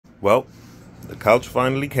Well, the couch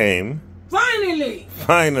finally came. Finally!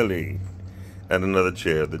 Finally! And another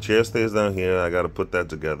chair. The chair stays down here. I gotta put that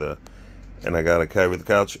together. And I gotta carry the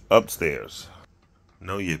couch upstairs.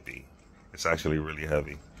 No yippee. It's actually really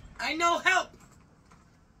heavy. I know help.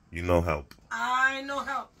 You know help. I know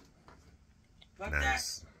help. Like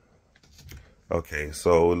Nice. Okay,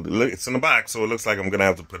 so it's in the box, so it looks like I'm gonna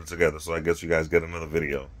have to put it together. So I guess you guys get another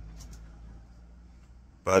video.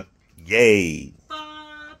 But yay!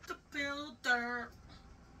 Bob the Builder.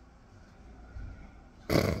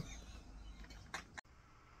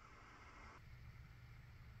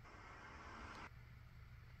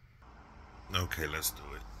 Okay, let's do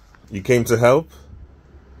it. You came to help?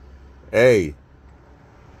 Hey.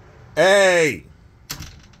 Hey!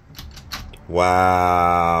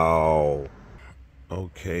 Wow.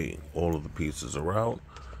 Okay, all of the pieces are out.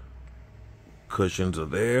 Cushions are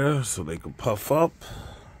there so they can puff up.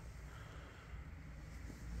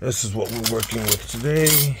 This is what we're working with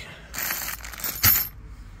today.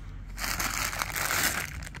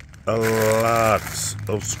 A lot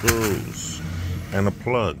of screws and a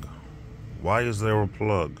plug. Why is there a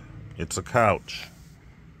plug? It's a couch.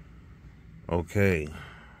 Okay.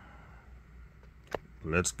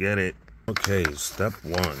 Let's get it. Okay, step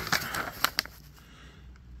one.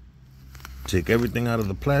 Take everything out of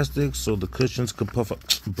the plastic so the cushions can puff up.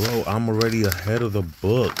 Bro, I'm already ahead of the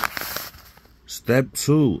book. Step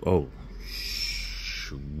two. Oh,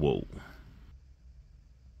 whoa.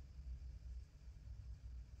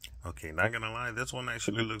 Okay, not gonna lie, this one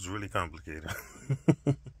actually looks really complicated.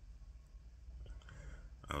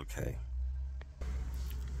 Okay.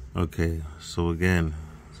 Okay, so again,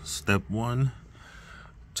 step one.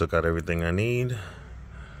 Took out everything I need.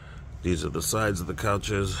 These are the sides of the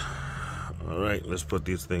couches. All right, let's put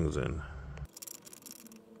these things in.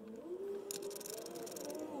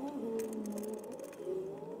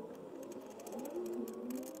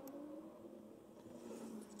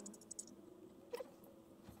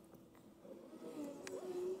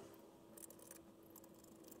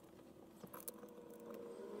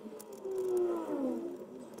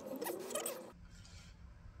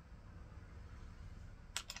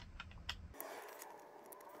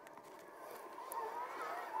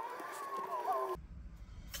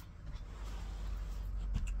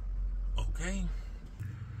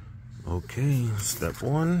 Okay, step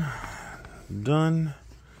one, done.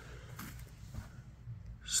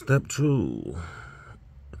 Step two,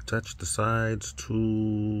 attach the sides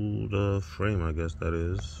to the frame, I guess that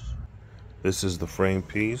is. This is the frame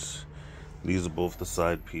piece. These are both the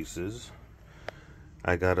side pieces.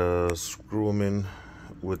 I gotta screw them in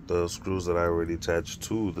with the screws that I already attached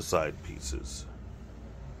to the side pieces.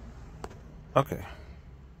 Okay.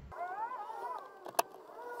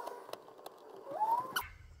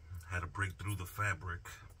 Had to break through the fabric.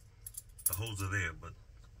 The holes are there, but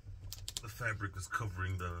the fabric is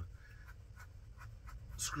covering the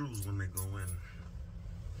screws when they go in.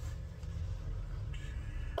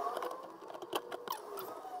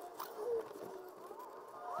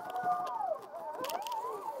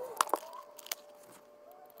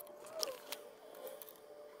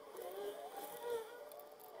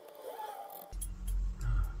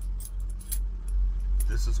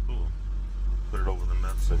 This is cool. Put it over the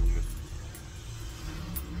nuts and you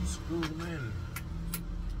screw them in.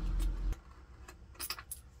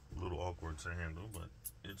 A little awkward to handle, but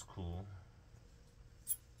it's cool.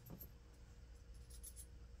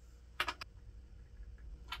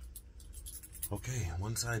 Okay,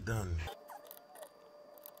 one side done.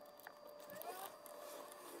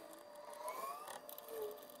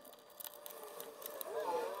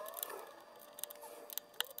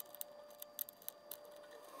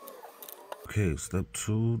 Okay, step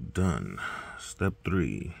two, done. Step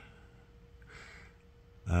three.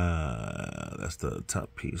 That's the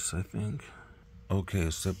top piece, I think. Okay,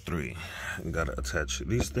 step three. Gotta attach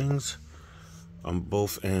these things on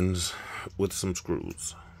both ends with some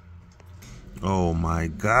screws. Oh my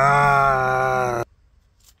God.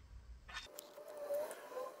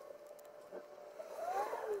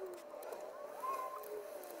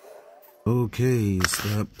 Okay,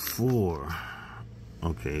 step four.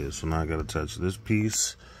 Okay, so now I gotta attach this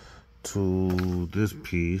piece to this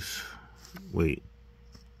piece. Wait,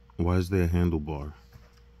 why is there a handlebar?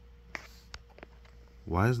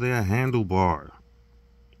 Why is there a handlebar?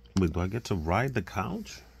 Wait, do I get to ride the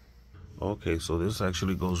couch? Okay, so this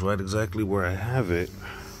actually goes right exactly where I have it.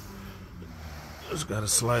 Just gotta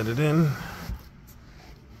slide it in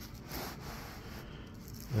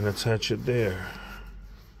and attach it there.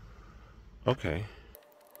 Okay.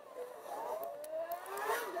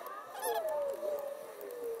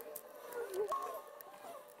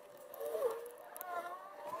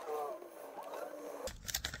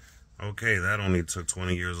 Okay, that only took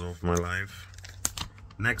 20 years off my life.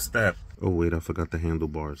 Next step. Oh wait, I forgot the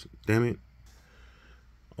handlebars. Damn it.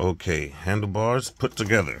 Okay, handlebars put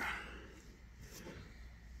together.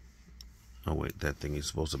 Oh wait, that thing is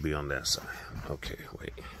supposed to be on that side. Okay,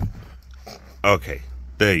 wait. Okay,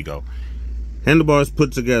 there you go. Handlebars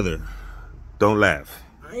put together. Don't laugh.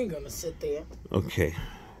 I ain't gonna sit there. Okay,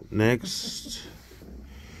 next.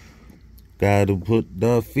 Gotta put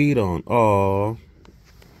the feet on. Oh,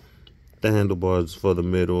 the handlebars for the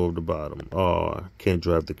middle of the bottom. Oh, can't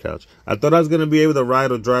drive the couch. I thought I was gonna be able to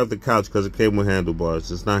ride or drive the couch because it came with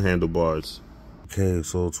handlebars. It's not handlebars. Okay,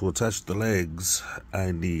 so to attach the legs,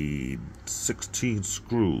 I need 16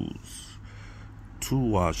 screws, 2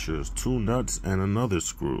 washers, 2 nuts, and another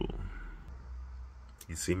screw.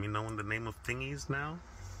 You see me knowing the name of thingies now?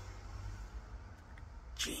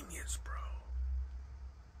 Genius, bro.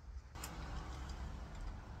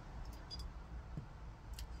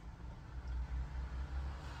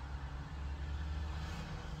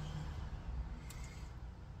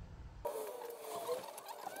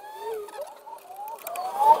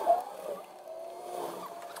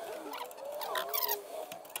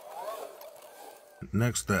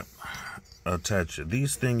 Next step, attach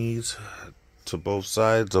these thingies to both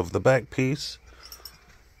sides of the back piece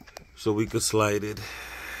so we could slide it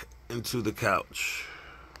into the couch.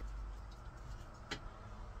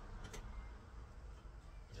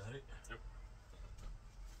 Got it? Yep.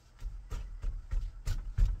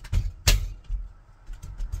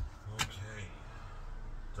 Okay,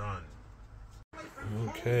 done.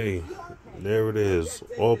 Okay, there it is,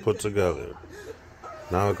 all put together.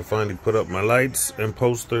 Now I can finally put up my lights and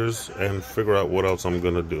posters and figure out what else I'm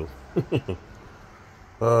gonna do.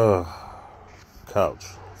 Couch,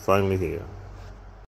 finally here.